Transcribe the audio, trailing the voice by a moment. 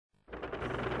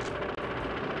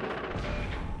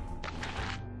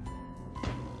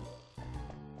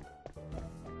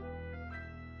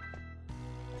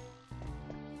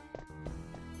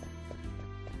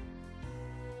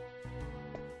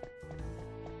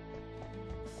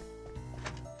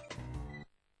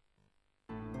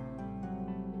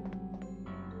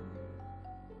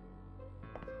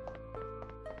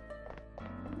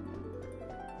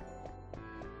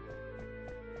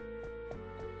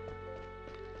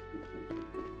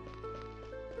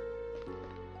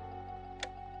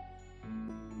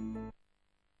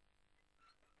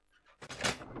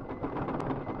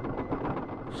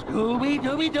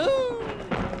Scooby-dooby-doo!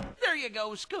 There you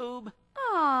go, Scoob.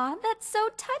 Aw, that's so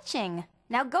touching.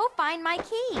 Now go find my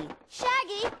key.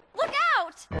 Shaggy, look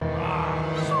out!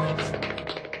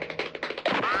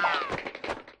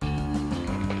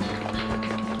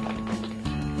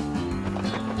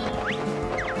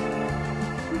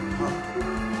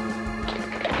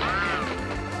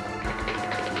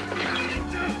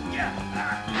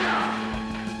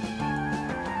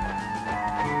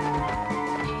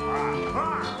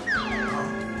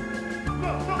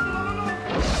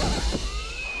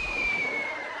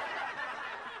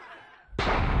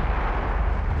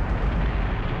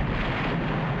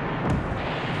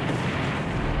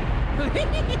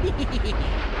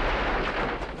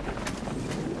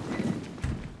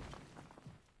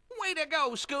 Way to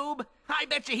go, Scoob. I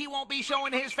bet you he won't be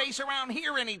showing his face around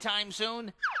here anytime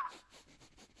soon.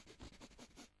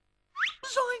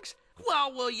 Zoinks!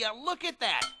 Well, will you look at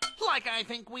that? Like I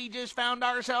think we just found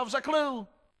ourselves a clue.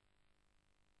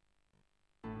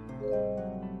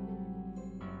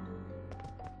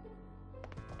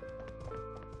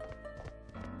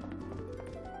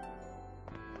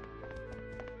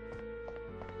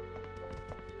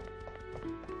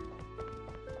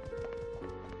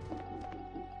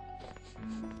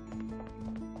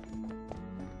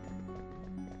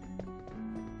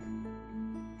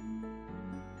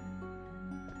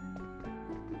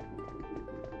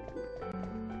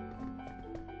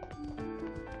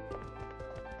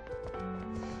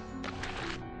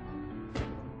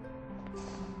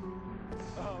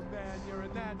 You're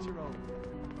a natural.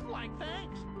 Like,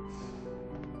 thanks.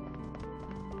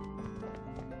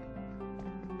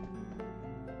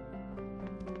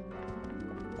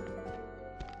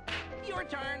 Your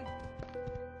turn.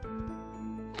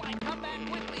 Like, come back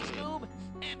quickly, Scoob,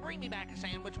 and bring me back a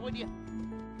sandwich, would you?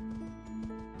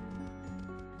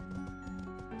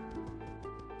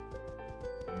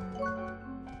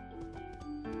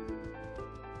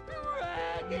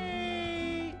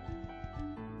 Raggy!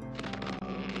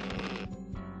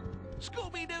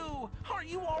 Scooby-Doo, are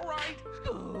you all right?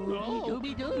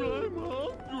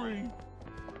 Scooby-Dooby-Doo. I'm hungry.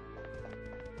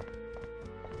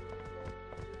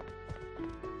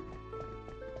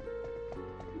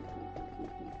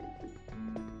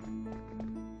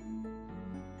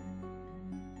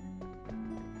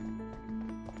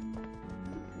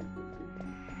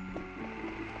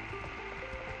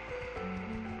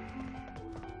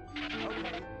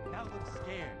 Okay, now look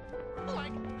scared.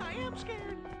 Like, I am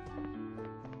scared.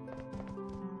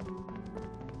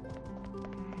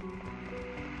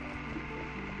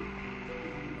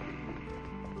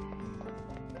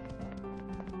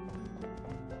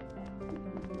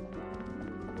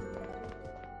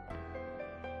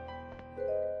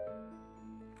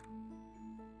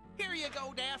 Here you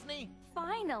go, Daphne.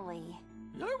 Finally.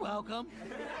 You're welcome.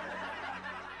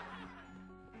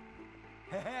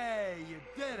 Hey, you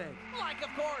did it. Like, of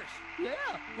course.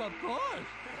 Yeah, of course.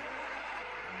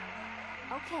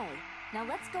 Okay, now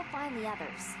let's go find the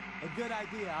others. A good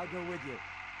idea. I'll go with you.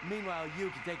 Meanwhile, you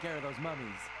can take care of those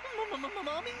mummies.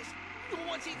 Mummies?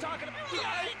 What's he talking about?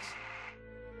 Yikes!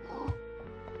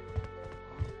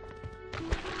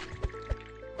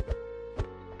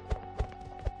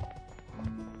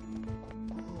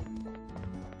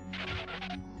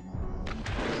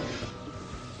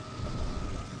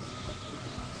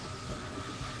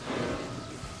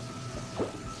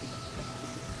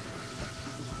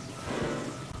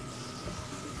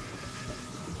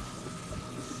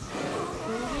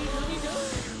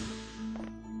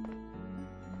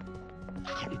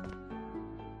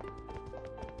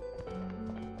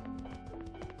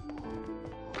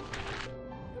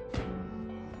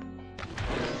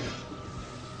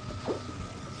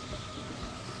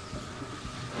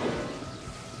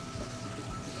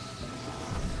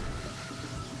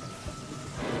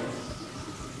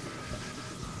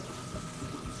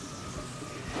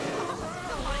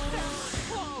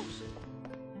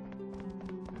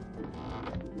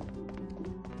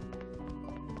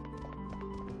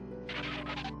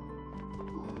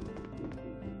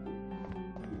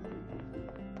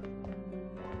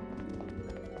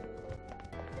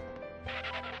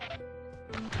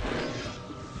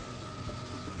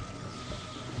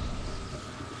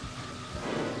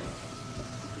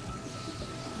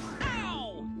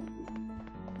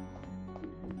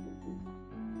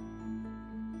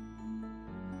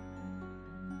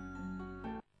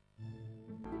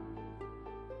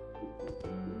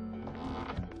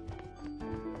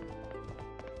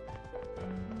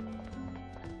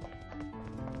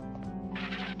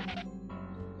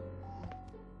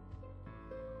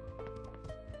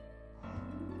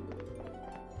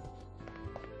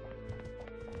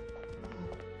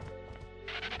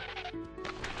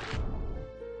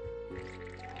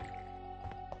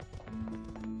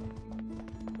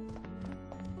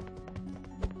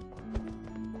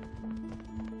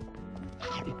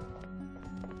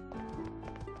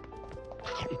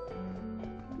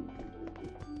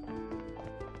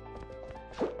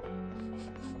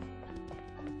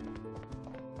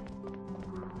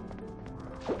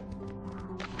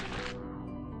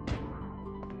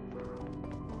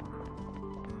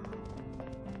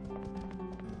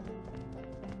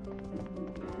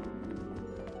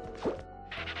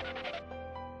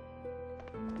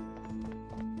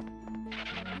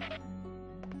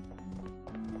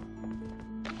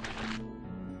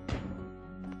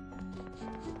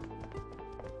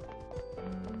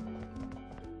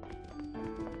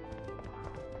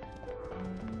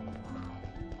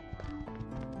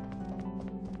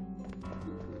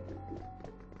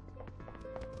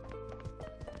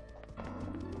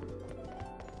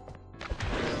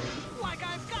 Like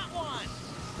I've got one!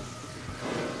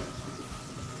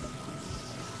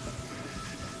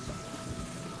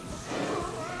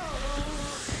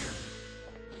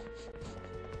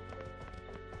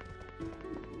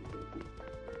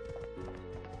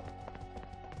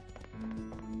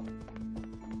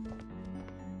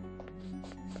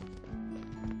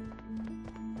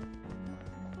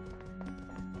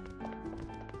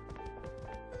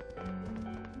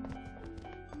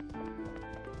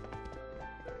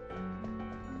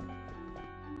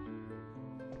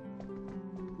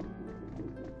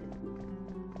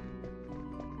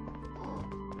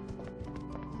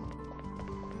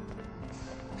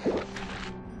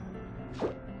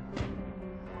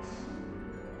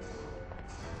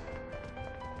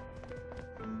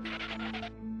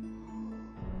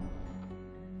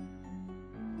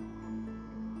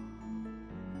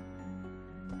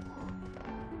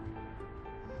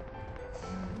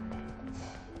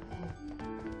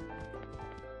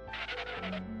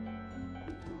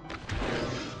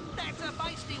 That's a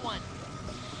feisty one!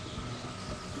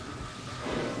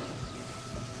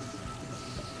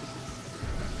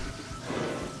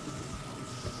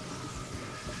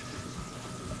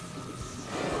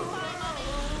 Bye,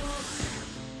 Mummies!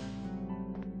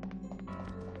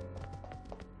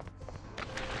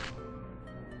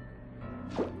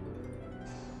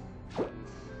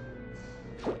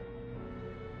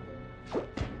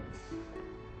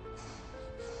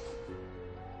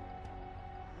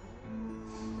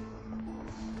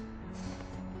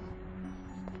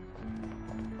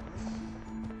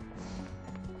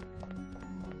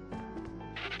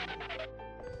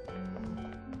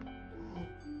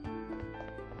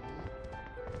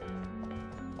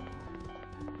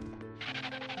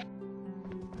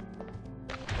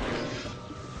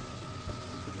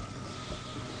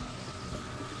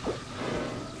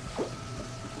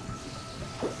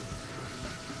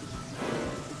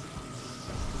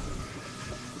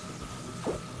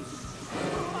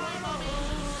 Bye,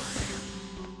 Mummies!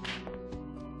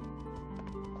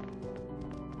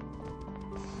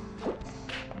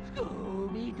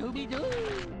 Scooby-dooby-doo!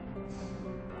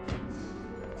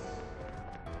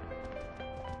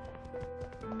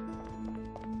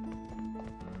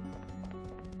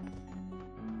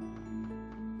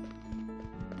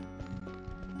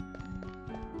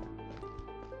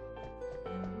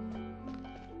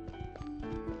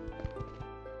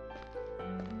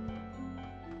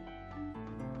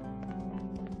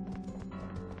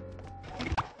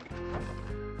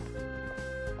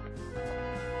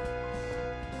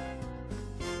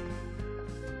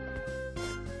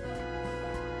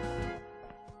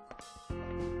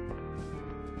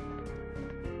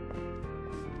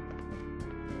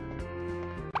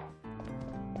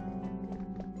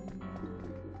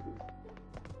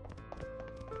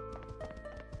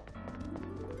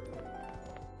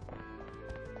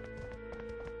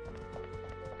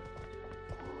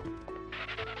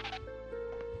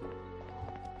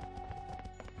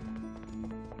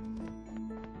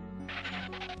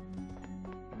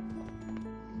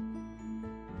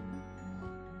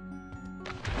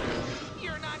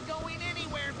 You're not going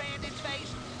anywhere, Bandage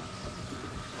Face!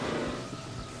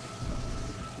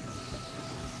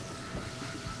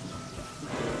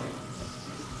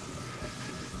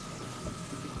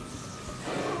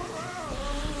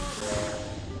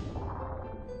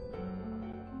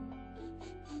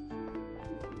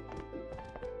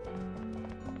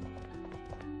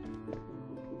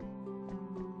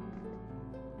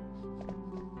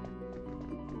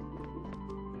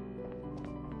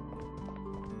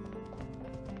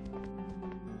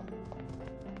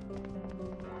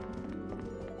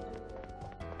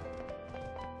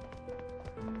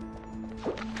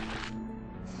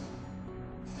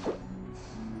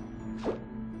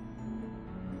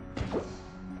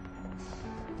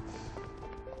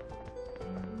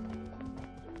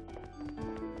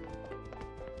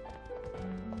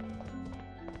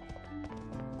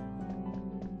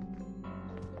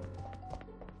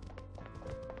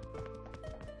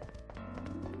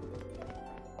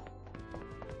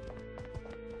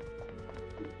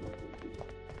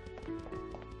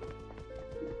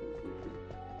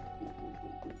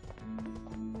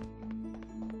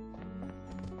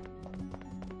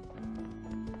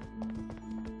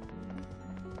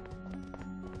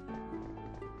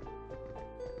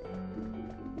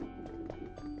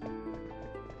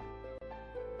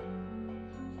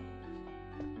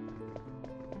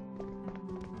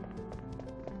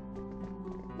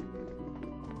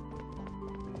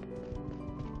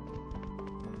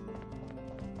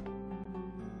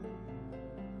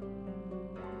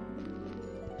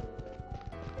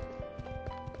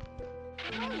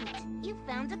 Great! You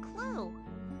found a clue.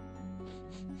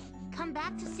 Come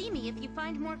back to see me if you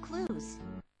find more clues.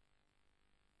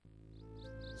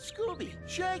 Scooby,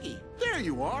 Shaggy, there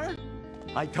you are.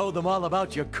 I told them all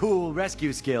about your cool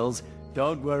rescue skills.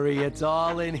 Don't worry, it's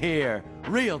all in here.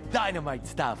 Real dynamite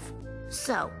stuff.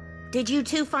 So, did you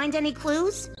two find any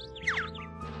clues?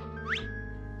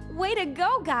 Way to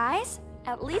go, guys!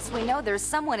 At least we know there's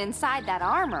someone inside that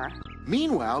armor.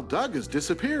 Meanwhile, Doug has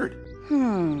disappeared.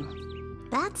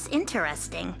 That's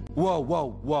interesting. Whoa,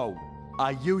 whoa, whoa.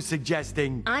 Are you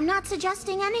suggesting... I'm not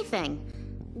suggesting anything.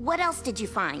 What else did you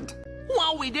find?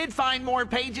 Well, we did find more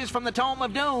pages from the Tome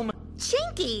of Doom.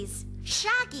 Chinkies!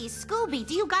 Shaggy, Scooby,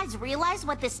 do you guys realize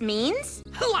what this means?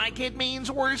 Like it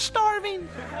means we're starving.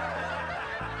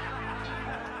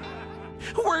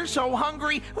 We're so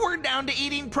hungry, we're down to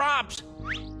eating props.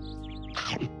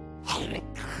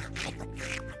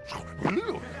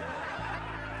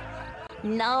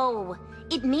 No,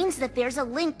 it means that there's a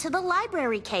link to the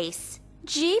library case.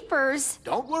 Jeepers!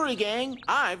 Don't worry, gang.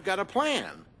 I've got a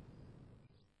plan.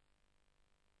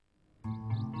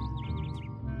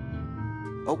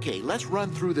 Okay, let's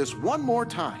run through this one more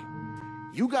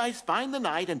time. You guys find the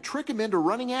knight and trick him into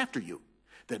running after you.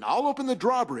 Then I'll open the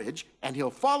drawbridge, and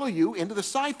he'll follow you into the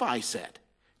sci-fi set.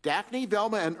 Daphne,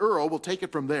 Velma, and Earl will take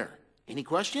it from there. Any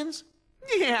questions?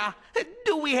 Yeah,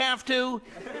 do we have to?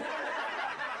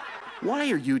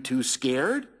 Why are you two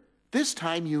scared? This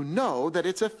time you know that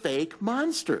it's a fake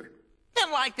monster.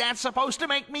 And like that's supposed to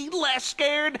make me less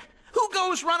scared? Who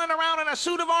goes running around in a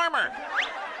suit of armor?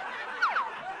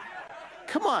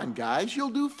 Come on, guys, you'll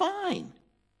do fine.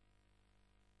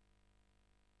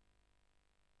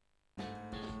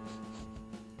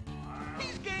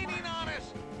 He's gaining on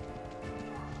us.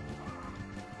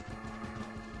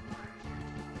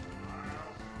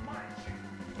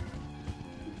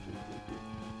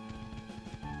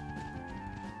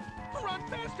 Run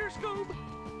faster, Scoob!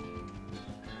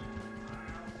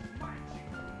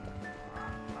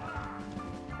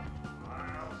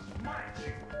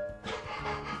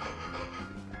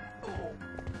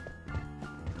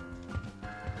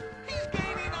 He's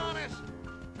gaining on us!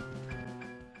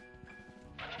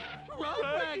 Run,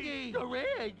 Maggie! The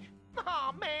ridge!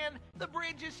 Aw, man, the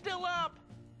bridge is still up!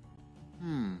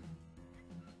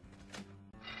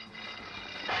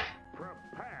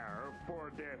 Prepare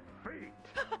for defeat.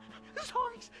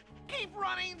 Zoinks! Keep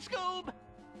running, Scoob!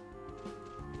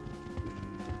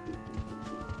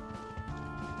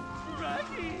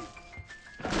 Maggie!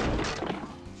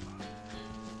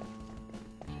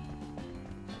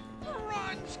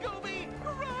 Run, Scooby!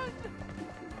 Run!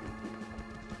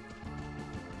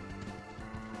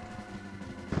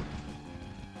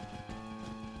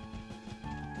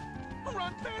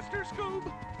 Run faster,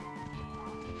 Scoob!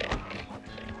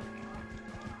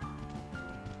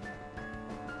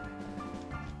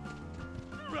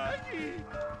 Maggie!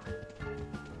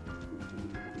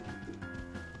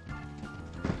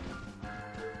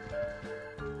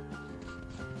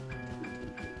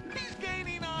 He's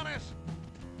gaining on us!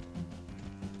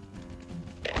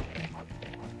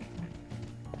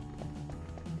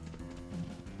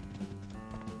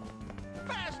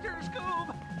 Faster,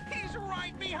 Scoob! He's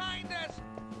right behind us!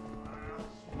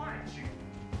 I'll smite you.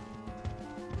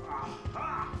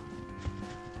 Aha!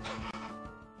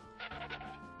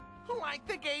 Like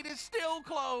the gate is still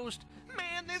closed.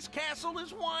 Man, this castle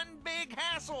is one big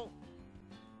hassle.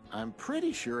 I'm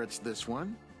pretty sure it's this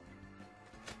one.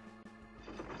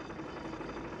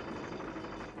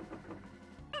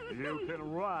 You can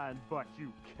run, but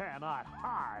you cannot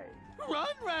hide. Run,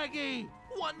 Raggy!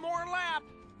 One more lap!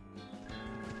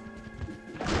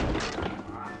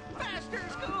 Faster,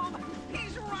 Scoob!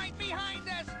 He's right behind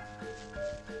us!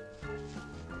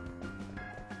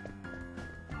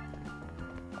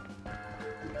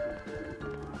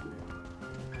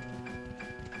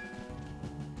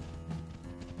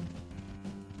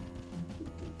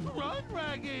 Run,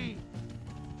 Raggy!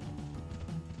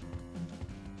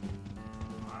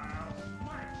 I'll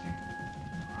smite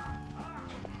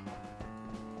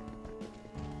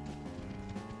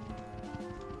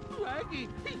you. Raggy,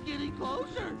 he's getting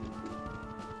closer!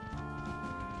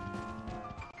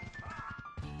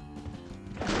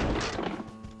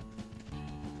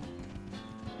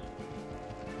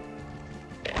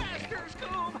 Faster,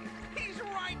 Scoob! He's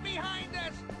right behind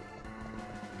us!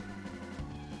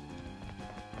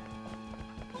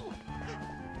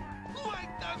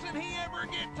 Like, doesn't he ever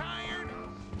get tired?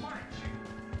 Smite you.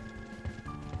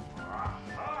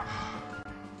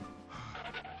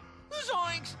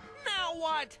 Zoinks! Now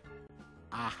what?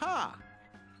 Aha!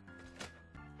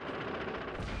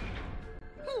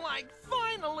 Like,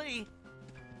 finally!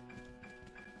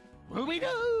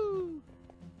 Scooby-doo!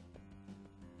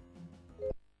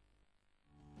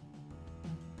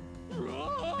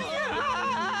 Help!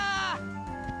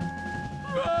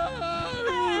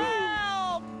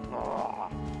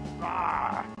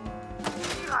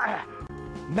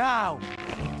 Now!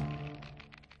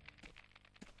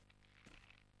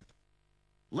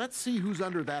 Let's see who's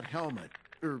under that helmet,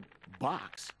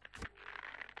 box.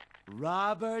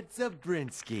 Robert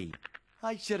Zabrinsky.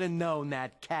 I should have known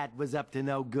that cat was up to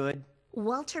no good.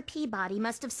 Walter Peabody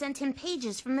must have sent him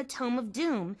pages from the Tome of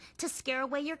Doom to scare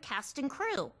away your cast and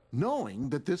crew. Knowing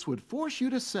that this would force you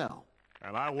to sell.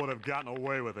 And I would have gotten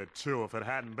away with it, too, if it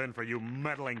hadn't been for you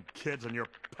meddling kids and your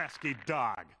pesky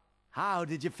dog. How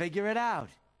did you figure it out?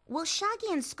 Well,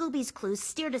 Shaggy and Scooby's clues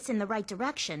steered us in the right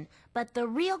direction, but the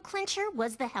real clincher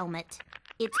was the helmet.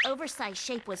 Its oversized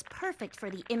shape was perfect for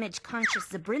the image-conscious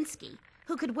Zabrinsky,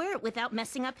 who could wear it without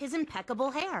messing up his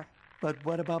impeccable hair. But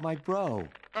what about my bro?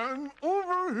 And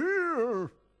over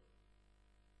here!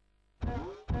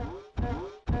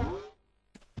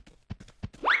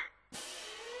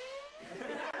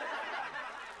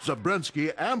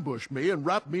 Zabrinsky ambushed me and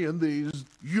wrapped me in these.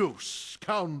 You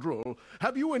scoundrel!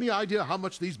 Have you any idea how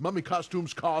much these mummy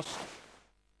costumes cost?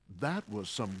 That was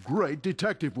some great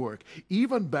detective work,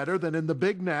 even better than in The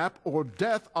Big Nap or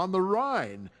Death on the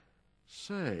Rhine.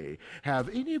 Say, have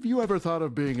any of you ever thought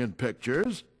of being in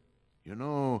pictures? You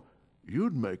know,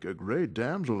 you'd make a great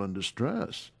damsel in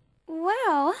distress.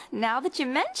 Well, now that you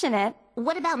mention it.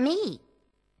 What about me?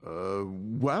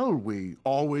 Well, we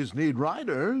always need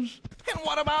writers. And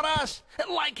what about us?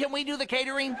 Like, can we do the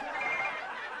catering?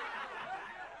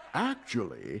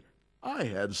 Actually, I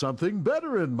had something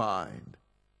better in mind.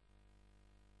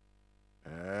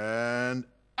 And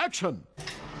action!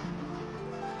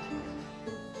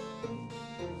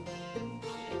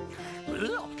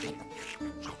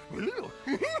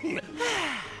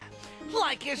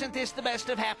 Like, isn't this the best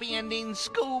of happy endings,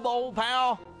 Scoob, old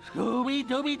pal?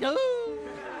 Scooby-dooby-doo!